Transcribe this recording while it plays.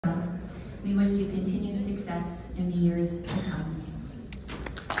wish you continued success in the years to come.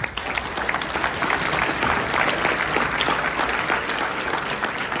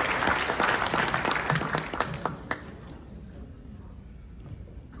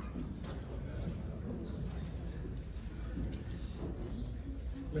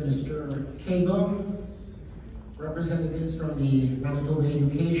 Minister Cable, representatives from the Manitoba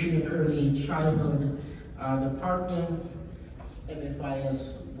Education and Early Childhood Department,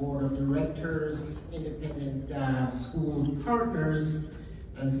 MFIS Board of Directors, independent school partners,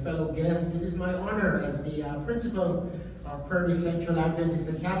 and fellow guests. It is my honor as the principal of Prairie Central Adventist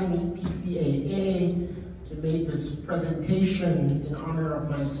Academy, PCAA, to make this presentation in honor of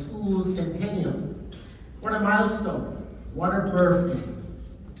my school, Centennial. What a milestone, what a birthday.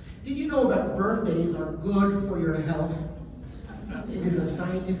 Did you know that birthdays are good for your health? It is a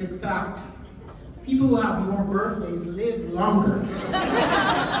scientific fact. People who have more birthdays live longer.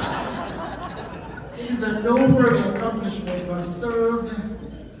 It is a noteworthy accomplishment to have served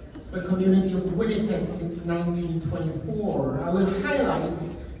the community of Winnipeg since 1924. I will highlight,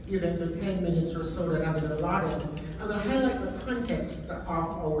 given the 10 minutes or so that I've been allotted, I will highlight the context of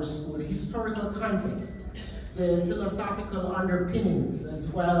our school, the historical context, the philosophical underpinnings, as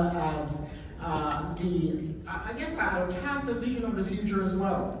well as I guess I'll cast a vision of the future as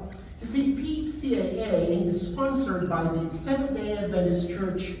well. You see, PCAA is sponsored by the Seventh-day Adventist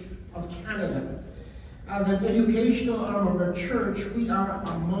Church of Canada. As an educational arm of the church, we are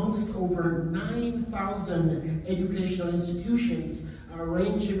amongst over 9,000 educational institutions,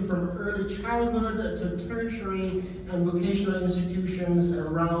 ranging from early childhood to tertiary and vocational institutions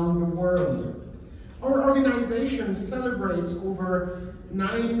around the world. Our organization celebrates over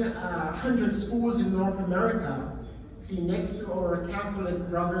 900 schools in North America. See, next to our Catholic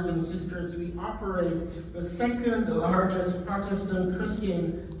brothers and sisters, we operate the second largest Protestant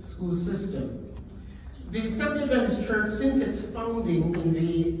Christian school system. The Seventh-day Adventist Church, since its founding in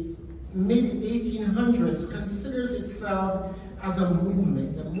the mid-1800s, considers itself as a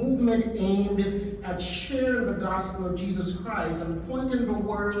movement aimed at sharing the gospel of Jesus Christ and pointing the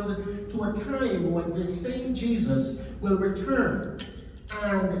world to a time when this same Jesus will return,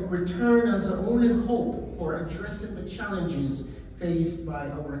 and return as the only hope for addressing the challenges faced by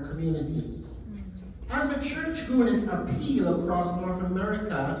our communities. As the church grew in its appeal across North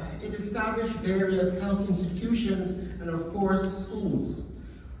America, it established various health institutions and, of course, schools.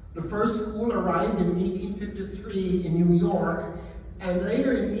 The first school arrived in 1853 in New York, and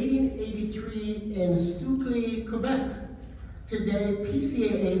later in 1883 in Stukely, Quebec. Today,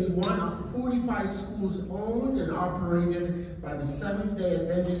 PCAA is one of 45 schools owned and operated by the Seventh-day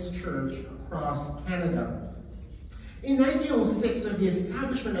Adventist Church across Canada. In 1906, with the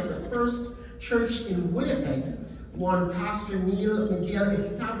establishment of the first church in Winnipeg, one Pastor Neil McGill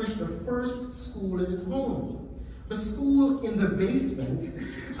established the first school in his home. The school in the basement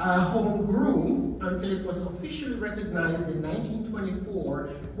home grew until it was officially recognized in 1924,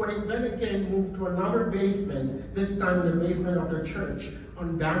 when it then again moved to another basement, this time in the basement of the church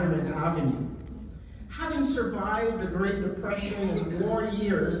on Bannerman Avenue. Having survived the Great Depression and war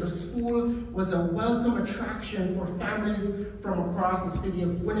years, the school was a welcome attraction for families from across the city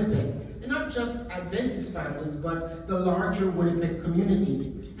of Winnipeg, and not just Adventist families, but the larger Winnipeg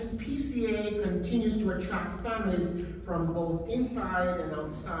community. And PCAA continues to attract families from both inside and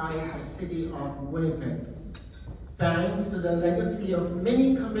outside the city of Winnipeg. Thanks to the legacy of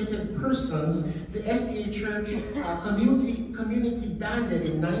many committed persons, the SDA Church community banded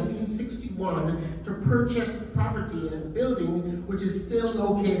in 1961 to purchase property and building which is still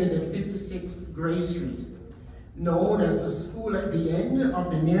located at 56 Gray Street. Known as the school at the end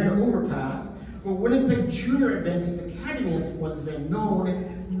of the near overpass, the Winnipeg Junior Adventist Academy, as it was then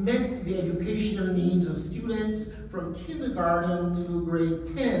known, met the educational needs of students from kindergarten to grade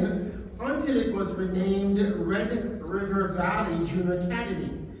 10 until it was renamed Red River Valley Junior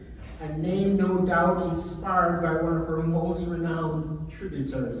Academy, a name no doubt inspired by one of her most renowned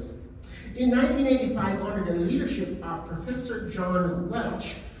tributaries. In 1985, under the leadership of Professor John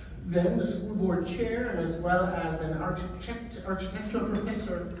Welch, then the school board chair, and as well as an architectural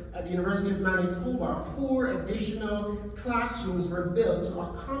professor at the University of Manitoba, 4 additional classrooms were built to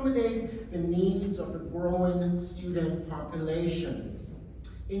accommodate the needs of the growing student population.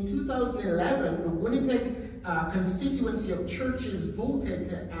 In 2011, the Winnipeg constituency of churches voted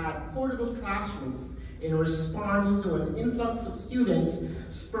to add portable classrooms in response to an influx of students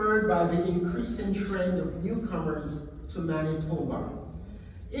spurred by the increasing trend of newcomers to Manitoba.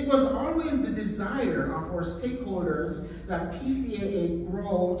 It was always the desire of our stakeholders that PCAA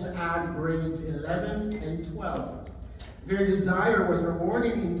grow to add grades 11 and 12. Their desire was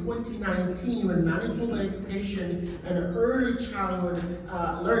rewarded in 2019 when Manitoba Education and Early Childhood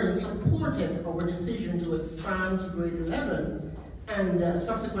Learning supported our decision to expand to grade 11 and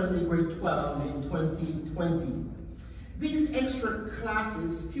subsequently grade 12 in 2020. These extra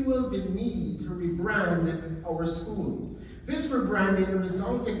classes fueled the need to rebrand our school. This rebranding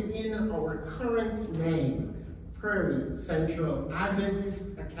resulted in our current name, Prairie Central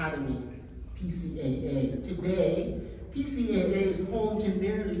Adventist Academy, PCAA. Today, PCAA is home to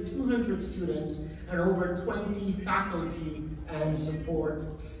nearly 200 students and over 20 faculty and support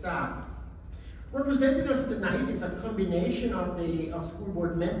staff. Representing us tonight is a combination of school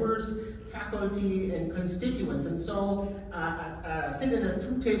board members, faculty, and constituents. And so, sitting at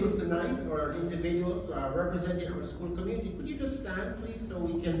two tables tonight are individuals representing our school community. Could you just stand, please, so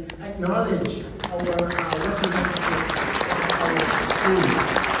we can acknowledge our representatives of our school.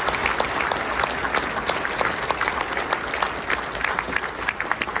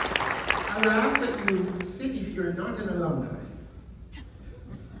 I would ask that you sit if you're not an alumni.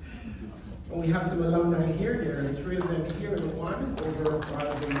 And we have some alumni here. There are 3 of them here and 1 over by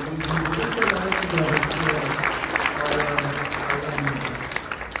the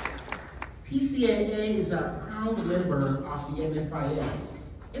PCAA is a proud member of the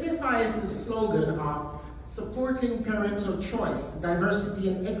MFIS. MFIS's slogan of supporting parental choice, diversity,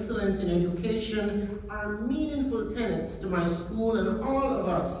 and excellence in education are meaningful tenets to my school and all of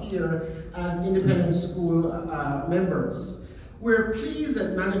us here as independent school members. We're pleased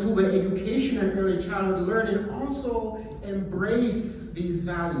that Manitoba Education and Early Childhood Learning also embrace these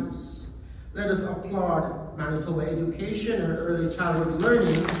values. Let us applaud Manitoba Education and Early Childhood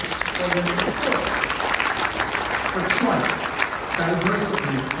Learning for their support for choice,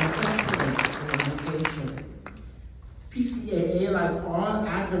 diversity, and excellence in education. PCAA, like all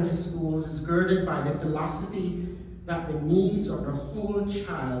Adventist schools, is girded by the philosophy that the needs of the whole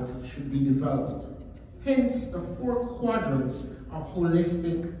child should be developed. Hence, the 4 quadrants of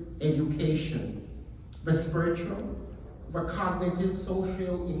holistic education: the spiritual, the cognitive,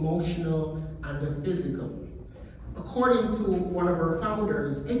 social, emotional, and the physical. According to one of our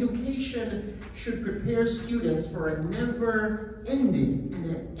founders, education should prepare students for a never-ending and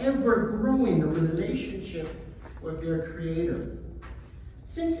an ever-growing relationship with their Creator.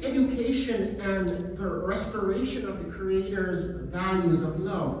 Since education and the restoration of the Creator's values of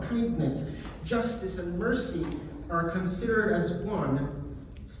love, kindness, justice, and mercy are considered as one,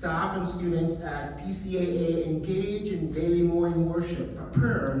 staff and students at PCAA engage in daily morning worship,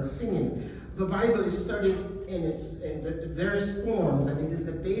 prayer, and singing. The Bible is studied in the various forms, and it is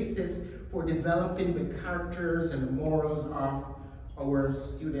the basis for developing the characters and morals of our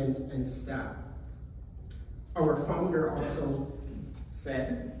students and staff. Our founder also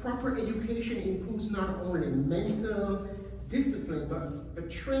said, proper education includes not only mental discipline, but the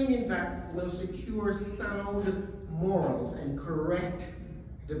training that will secure sound morals and correct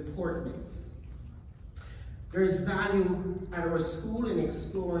deportment. There is value at our school in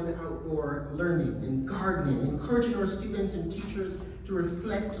exploring outdoor learning and gardening, encouraging our students and teachers to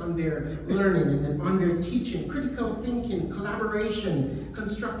reflect on their learning and on their teaching, critical thinking, collaboration,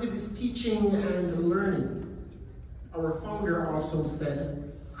 constructivist teaching and learning. Our founder also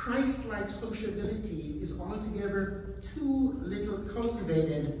said, Christ-like sociability is altogether too little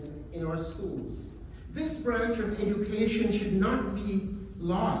cultivated in our schools. This branch of education should not be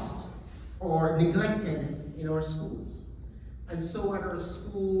lost or neglected in our schools. And so at our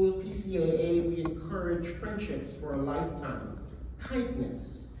school, PCAA, we encourage friendships for a lifetime,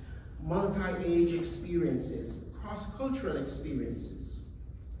 kindness, multi-age experiences, cross-cultural experiences.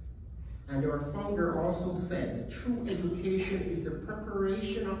 And our founder also said, true education is the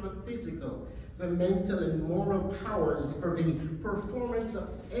preparation of the physical, the mental, and moral powers for the performance of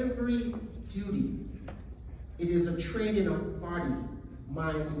every duty. It is a training of body,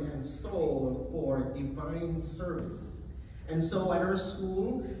 mind, and soul for divine service. And so at our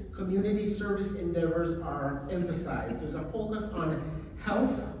school, community service endeavors are emphasized. There's a focus on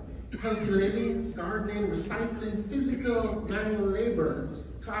health, healthy living, gardening, recycling, physical, manual labor,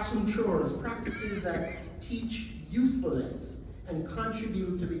 classroom chores, practices that teach usefulness and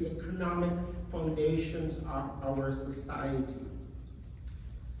contribute to the economic foundations of our society.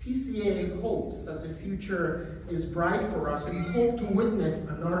 PCAA hopes, as the future is bright for us, we hope to witness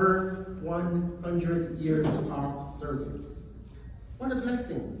another 100 years of service. What a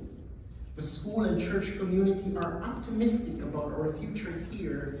blessing. The school and church community are optimistic about our future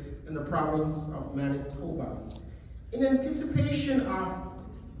here in the province of Manitoba. In anticipation of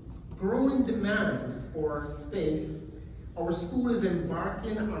growing demand for space, our school is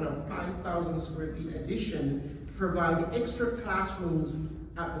embarking on a 5,000 square feet addition provide extra classrooms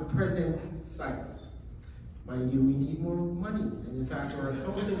at the present site. Mind you, we need more money, and in fact, our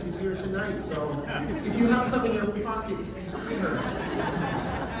accountant is here tonight, so if you have some in your pockets, please see her.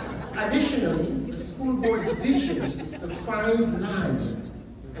 Additionally, the school board's vision is to find land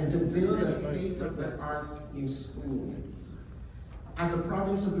and to build a state-of-the-art new school. As the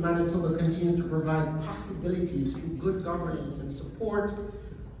province of Manitoba continues to provide possibilities through good governance and support,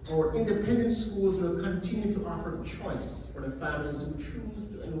 our independent schools will continue to offer choice for the families who choose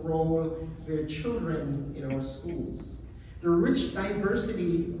to enroll their children in our schools. The rich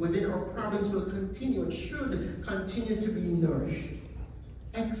diversity within our province will continue and should continue to be nourished.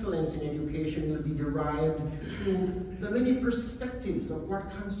 Excellence in education will be derived through the many perspectives of what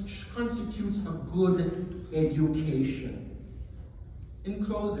constitutes a good education. In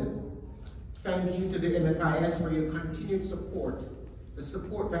closing, thank you to the MFIS for your continued support, the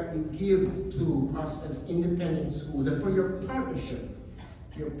support that you give to us as independent schools, and for your partnership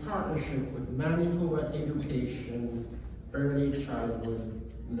with Manitoba Education Early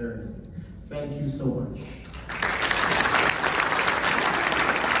Childhood Learning. Thank you so much.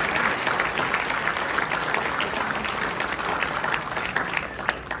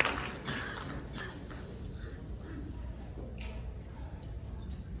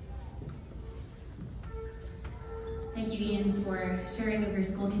 Thank you, Ian, for sharing with your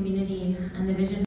school community and the vision